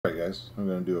guys, I'm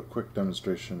going to do a quick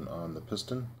demonstration on the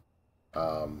piston.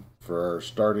 For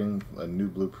starting a new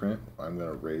blueprint, I'm going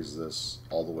to raise this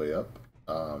all the way up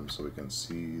so we can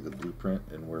see the blueprint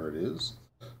and where it is.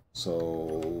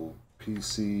 So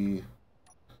PC,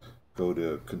 go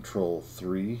to Control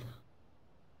 3,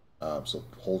 so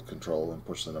hold Control and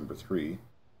push the number 3,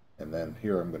 and then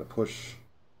here I'm going to push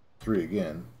 3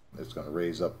 again. It's going to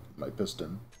raise up my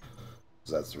piston.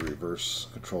 So that's the reverse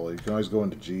control. You can always go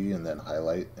into G and then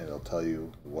highlight, and it'll tell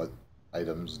you what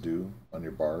items do on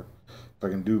your bar. If I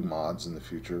can do mods in the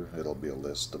future, it'll be a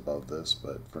list above this,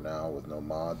 but for now, with no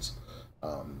mods,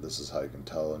 this is how you can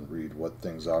tell and read what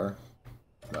things are.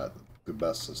 Not the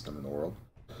best system in the world.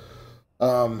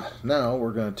 Now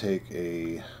we're going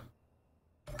to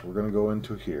go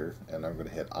into here, and I'm going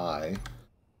to hit I,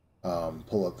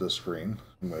 pull up this screen.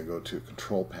 I'm going to go to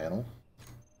Control Panel.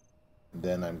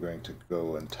 Then I'm going to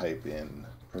go and type in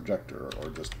projector, or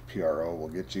just PRO will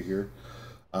get you here.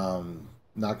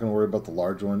 Not going to worry about the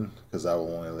large one because that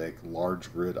will only make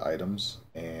large grid items,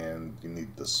 and you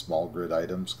need the small grid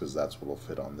items because that's what will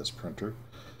fit on this printer.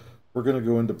 We're going to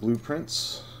go into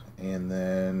blueprints and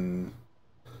then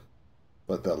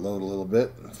let that load a little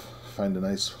bit. Find a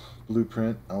nice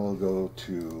blueprint. I will go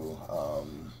to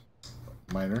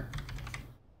Miner,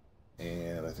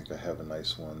 and I think I have a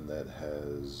nice one that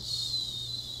has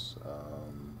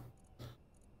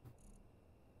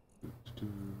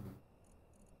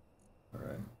all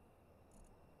right,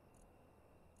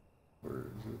 where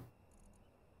is it?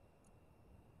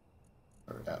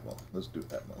 All right, Atmo. Let's do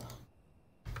Atmo.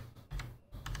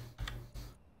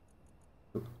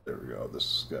 Oop, there we go.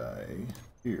 This guy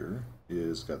here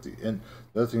is got the end.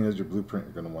 The other thing is, your blueprint,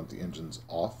 you're going to want the engines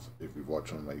off. If you've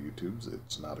watched one of my YouTubes,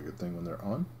 it's not a good thing when they're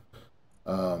on.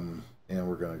 And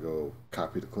we're going to go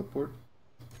copy the clipboard.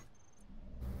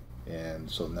 And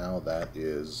so now that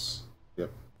is, yep,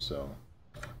 so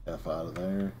F out of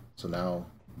there. So now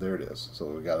there it is. So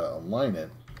we got to align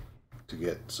it to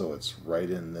get so it's right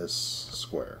in this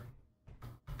square.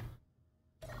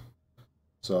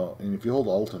 So, and if you hold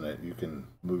alternate, you can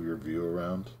move your view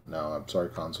around. Now, I'm sorry,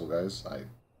 console guys, I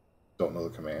don't know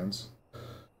the commands.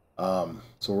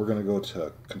 So we're going to go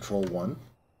to Control 1,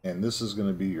 and this is going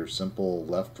to be your simple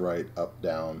left, right, up,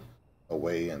 down,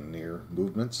 away, and near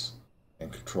movements.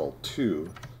 And Control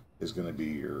 2 is going to be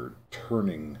your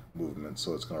turning movement,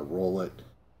 so it's going to roll it,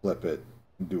 flip it,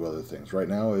 and do other things. Right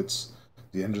now,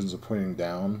 the engines are pointing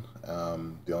down.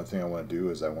 The only thing I want to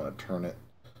do is I want to turn it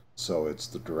so it's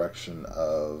the direction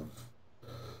of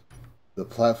the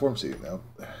platform. See, nope.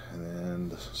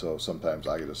 And so sometimes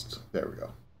I just, there we go.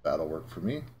 That'll work for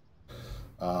me.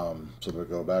 So we'll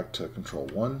go back to Control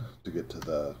 1 to get to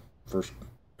the first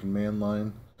command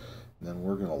line. And then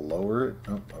we're going to lower it.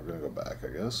 Oh, I'm going to go back, I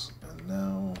guess. And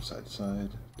now side to side,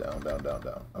 down, down, down,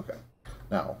 down. Okay.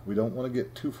 Now, we don't want to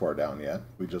get too far down yet.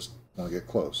 We just want to get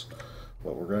close.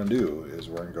 What we're going to do is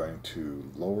we're going to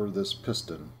lower this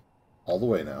piston all the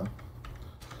way now.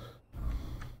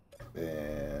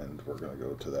 And we're going to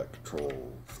go to that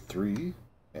Control 3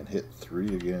 and hit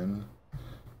 3 again.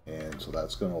 And so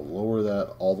that's going to lower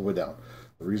that all the way down.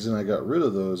 The reason I got rid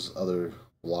of those other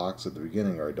blocks at the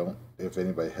beginning, or I don't, if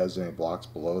anybody has any blocks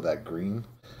below that green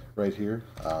right here,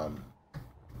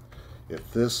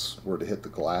 if this were to hit the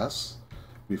glass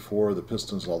before the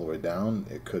piston's all the way down,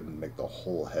 it could make the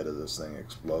whole head of this thing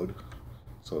explode.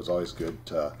 So it's always good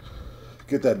to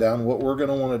get that down. What we're going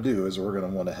to want to do is we're going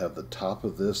to want to have the top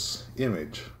of this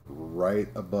image right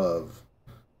above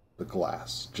the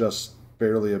glass, just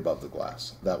barely above the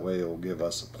glass. That way it will give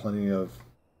us plenty of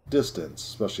distance,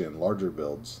 especially in larger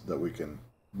builds, that we can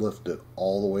lift it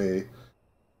all the way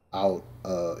out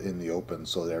in the open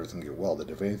so that everything get welded.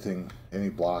 If anything, any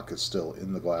block is still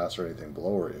in the glass or anything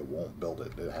below it, it won't build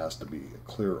it. It has to be a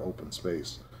clear open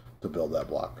space to build that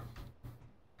block.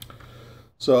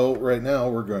 So right now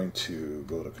we're going to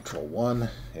go to Control 1,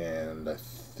 and I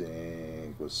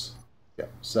think it was, yeah,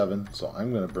 7. So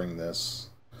I'm going to bring this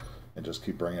and just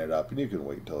keep bringing it up, and you can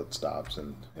wait until it stops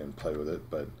and play with it,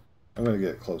 but I'm going to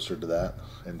get closer to that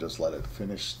and just let it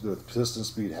finish. The piston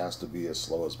speed has to be as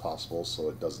slow as possible so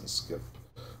it doesn't skip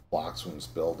blocks when it's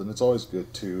built. And it's always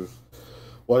good to,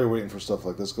 while you're waiting for stuff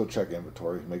like this, go check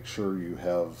inventory. Make sure you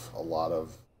have a lot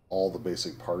of all the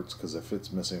basic parts, because if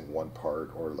it's missing one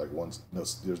part, or like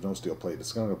there's no steel plate,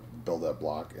 it's going to build that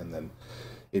block, and then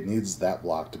it needs that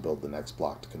block to build the next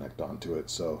block to connect onto it.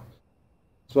 So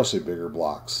especially bigger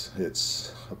blocks,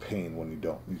 it's a pain when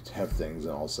you have things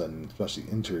and all of a sudden, especially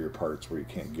interior parts, where you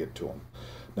can't get to them.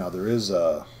 Now there is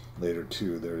later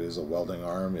too, there is a welding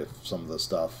arm. If some of the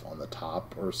stuff on the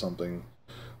top or something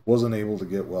wasn't able to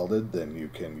get welded, then you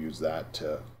can use that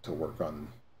to work on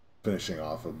finishing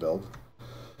off a build.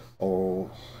 Oh,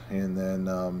 and then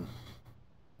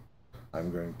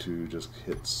I'm going to just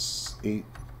hit 8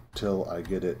 till I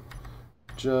get it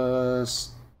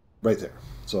just right there.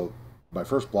 So my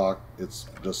first block, it's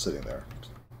just sitting there.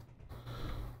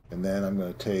 And then I'm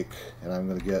going to take, and I'm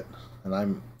going to get, and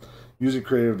I'm using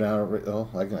creative now. Oh,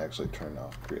 I can actually turn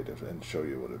off creative and show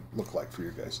you what it looked like for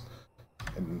you guys.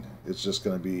 And it's just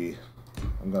going to be,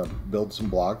 I'm going to build some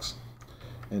blocks.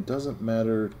 And it doesn't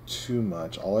matter too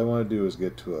much. All I want to do is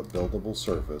get to a buildable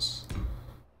surface.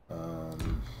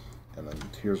 And then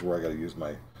here's where I got to use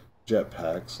my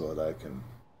jetpack so that I can,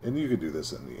 and you could do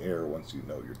this in the air once you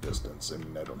know your distance. I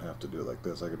mean, I don't have to do it like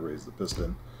this. I could raise the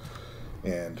piston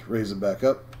and raise it back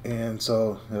up. And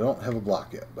so I don't have a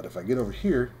block yet. But if I get over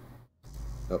here,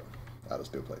 oh, out of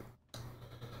steel plate.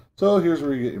 So here's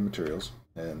where you get your materials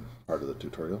and part of the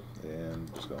tutorial. And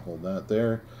I'm just going to hold that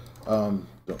there.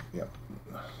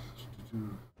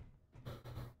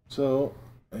 So,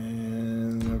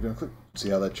 and we're going to click, see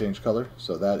how that changed color?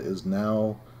 So that is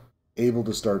now able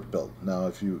to start build. Now,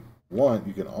 if you want,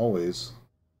 you can always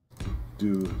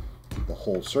do the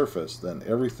whole surface, then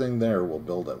everything there will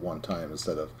build at one time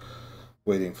instead of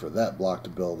waiting for that block to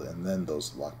build and then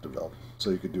those blocks to build. So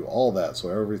you could do all that, so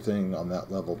everything on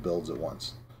that level builds at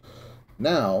once.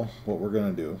 Now, what we're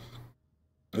going to do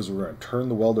is we're going to turn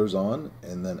the welders on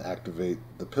and then activate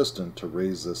the piston to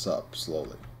raise this up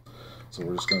slowly. So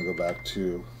we're just going to go back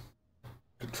to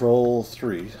Control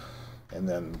 3, and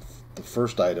then the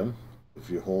first item, if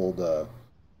you hold, go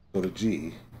to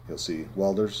G, you'll see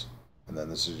welders, and then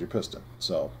this is your piston.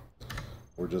 So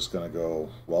we're just going to go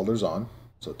welders on,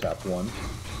 so tap 1, and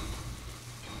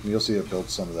you'll see it built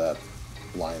some of that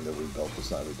line that we built.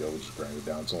 It's not a big deal, we just grind it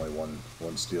down. It's only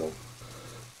one steel,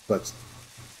 but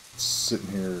sitting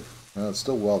here, it's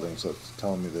still welding, so it's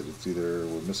telling me that it's either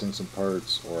we're missing some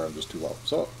parts or I'm just too low.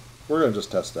 So we're going to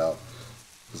just test out.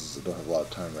 I don't have a lot of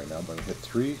time right now, but I'm going to hit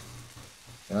 3,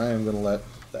 and I am going to let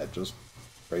that just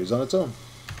raise on its own.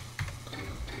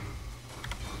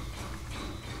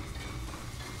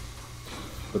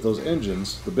 But those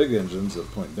engines, the big engines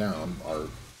that point down, are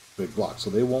big blocks, so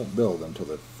they won't build until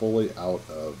they're fully out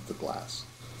of the glass.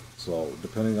 So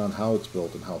depending on how it's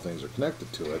built and how things are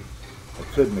connected to it, it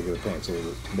could make it a pain. So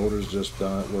the motor's just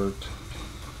worked.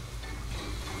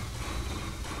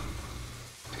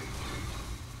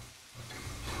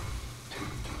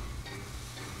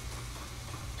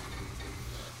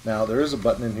 Now there is a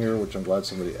button in here which I'm glad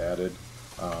somebody added,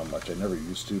 which I never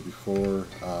used to before,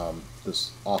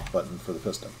 this off button for the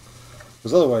piston.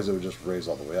 Because otherwise it would just raise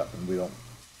all the way up, and we don't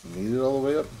need it all the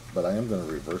way up, but I am going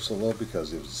to reverse a little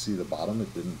because if you see the bottom,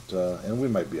 it didn't, and we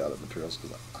might be out of materials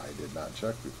because I did not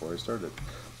check before I started.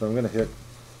 So I'm going to hit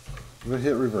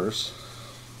reverse,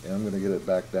 and I'm going to get it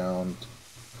back down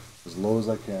as low as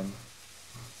I can.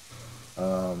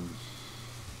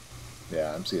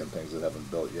 Yeah, I'm seeing things that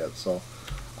haven't built yet, so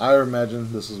I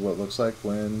imagine this is what it looks like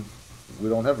when we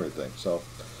don't have everything. So,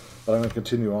 but I'm going to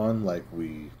continue on like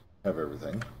we have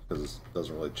everything, because it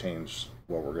doesn't really change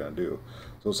what we're going to do.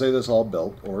 So say this all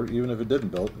built, or even if it didn't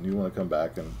build and you want to come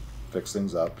back and fix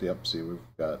things up, yep, see we've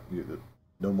got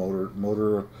no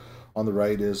motor on the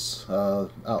right is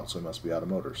out, so it must be out of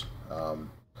motors.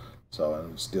 So,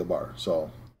 and steel bar.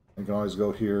 So you can always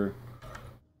go here,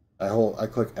 I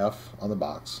click F on the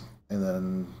box, and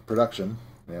then production,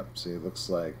 yep, see it looks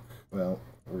like, well,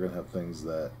 we're going to have things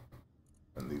that,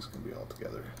 and these can be all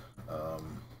together,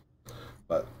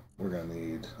 but we're going to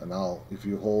need, and if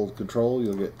you hold control,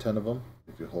 you'll get 10 of them.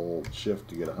 If you hold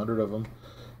shift, you get 100 of them.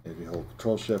 If you hold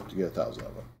control shift, you get 1,000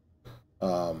 of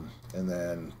them. And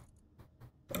then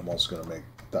I'm also going to make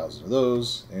 1,000 of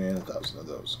those and 1,000 of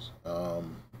those.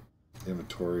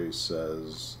 Inventory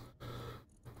says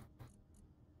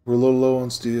we're a little low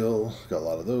on steel. Got a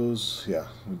lot of those. Yeah,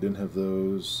 we didn't have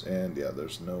those. And yeah,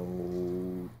 there's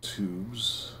no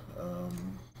tubes.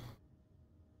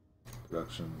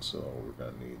 Production, so we're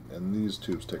going to need, and these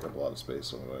tubes take up a lot of space,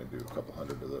 so I'm going to do a couple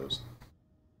hundred of those.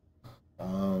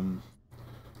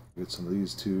 Get some of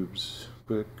these tubes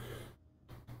quick.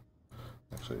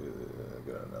 Actually, I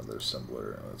got another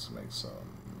assembler. Let's make some.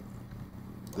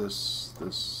 This.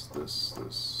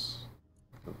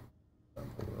 Oh, I'm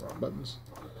holding the wrong buttons.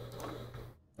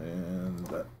 And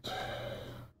that.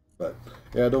 But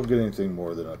yeah, don't get anything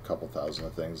more than a couple thousand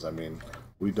of things. I mean,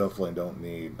 we definitely don't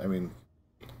need. I mean,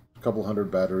 a couple hundred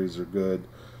batteries are good.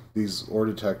 These ore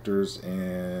detectors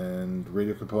and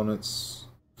radio components,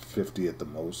 50 at the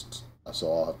most.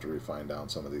 So I'll have to refine down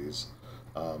some of these.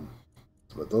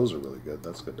 But those are really good.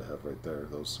 That's good to have right there.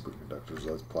 Those superconductors,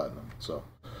 that's platinum. So,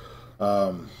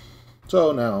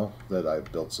 so now that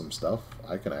I've built some stuff,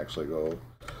 I can actually go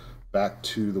back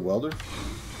to the welder,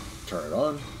 turn it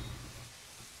on.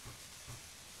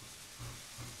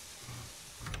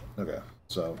 Okay,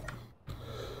 so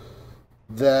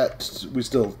that we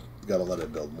still got to let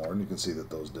it build more, and you can see that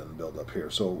those didn't build up here.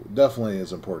 So definitely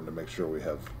is important to make sure we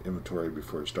have inventory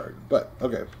before we start. But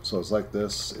okay, so it's like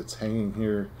this. It's hanging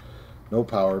here. No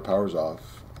power. Power's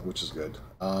off, which is good.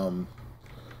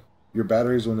 Your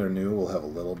batteries, when they're new, will have a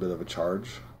little bit of a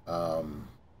charge,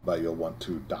 but you'll want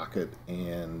to dock it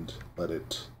and let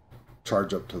it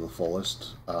charge up to the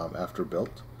fullest after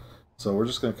built. So we're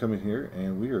just going to come in here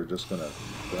and we are just going to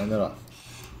grind that off.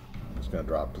 It's going to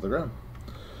drop to the ground.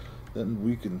 Then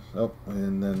we can,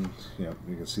 and then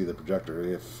you can see the projector.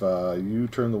 If you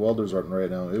turn the welders on right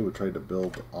now, it would try to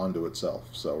build onto itself.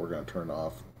 So we're going to turn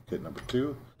off kit number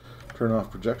 2, turn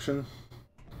off projection,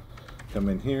 come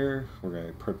in here, we're going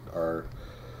to put our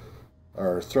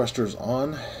thrusters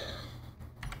on.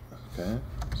 Okay,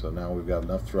 so now we've got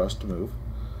enough thrust to move.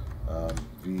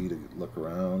 V to look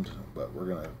around, but we're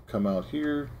going to come out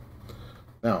here.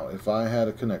 Now, if I had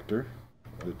a connector,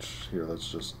 which here,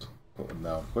 let's just put one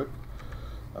down quick.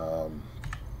 And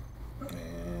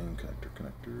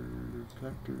connector.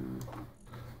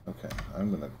 Okay, I'm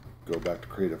going to go back to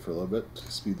creative for a little bit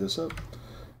to speed this up.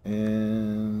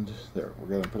 And there, we're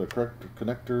going to put a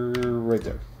connector right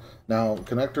there. Now,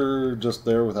 connector just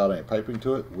there without any piping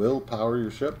to it will power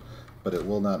your ship, but it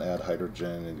will not add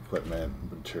hydrogen and equipment,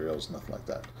 materials, nothing like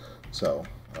that. So,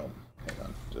 hang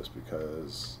on, just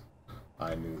because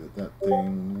I knew that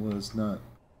thing was not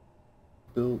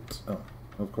built. Oh,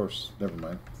 of course, never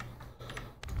mind.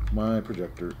 My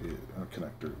projector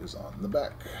connector is on the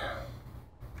back.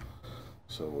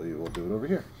 So we will do it over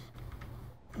here.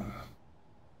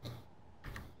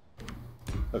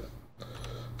 Okay.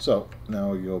 So now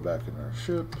we go back in our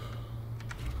ship.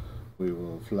 We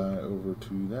will fly over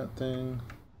to that thing,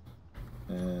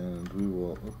 and we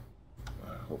will.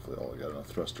 Hopefully, I got enough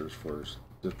thrusters for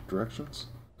different directions.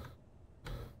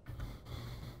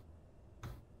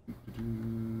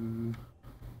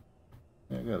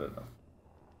 Yeah, I got enough.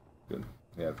 Good.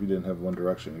 Yeah, if you didn't have one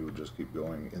direction, you would just keep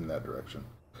going in that direction.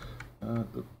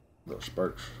 Those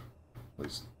sparks, at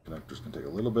least connectors can take a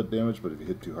little bit of damage, but if you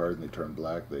hit too hard and they turn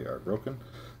black, they are broken.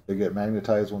 They get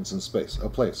magnetized once in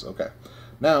place. Okay.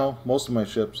 Now, most of my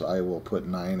ships, I will put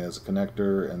 9 as a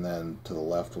connector, and then to the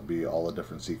left will be all the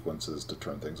different sequences to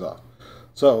turn things off.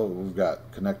 So we've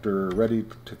got connector ready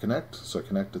to connect. So I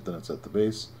connect it, then it's at the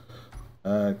base.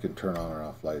 I can turn on or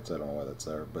off lights. I don't know why that's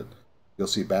there, but you'll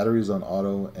see batteries on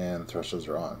auto and thrusters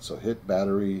are on. So hit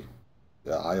battery.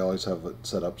 I always have it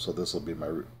set up so this will be my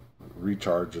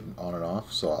recharge and on and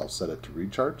off. So I'll set it to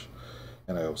recharge,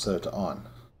 and I will set it to on.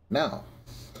 Now,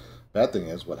 bad thing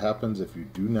is, what happens if you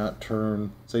do not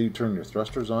turn, say you turn your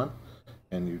thrusters on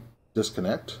and you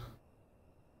disconnect,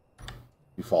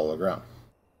 you fall to the ground.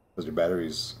 Because your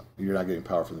batteries, you're not getting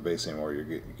power from the base anymore,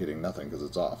 you're getting nothing because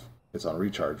it's off. It's on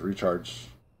recharge. Recharge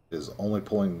is only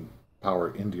pulling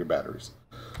power into your batteries.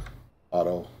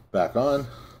 Auto back on,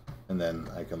 and then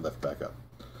I can lift back up.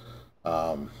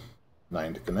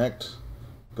 9 to connect,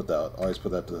 always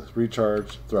put that to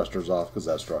recharge, thrusters off because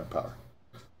that's drawing power.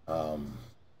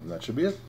 And that should be it.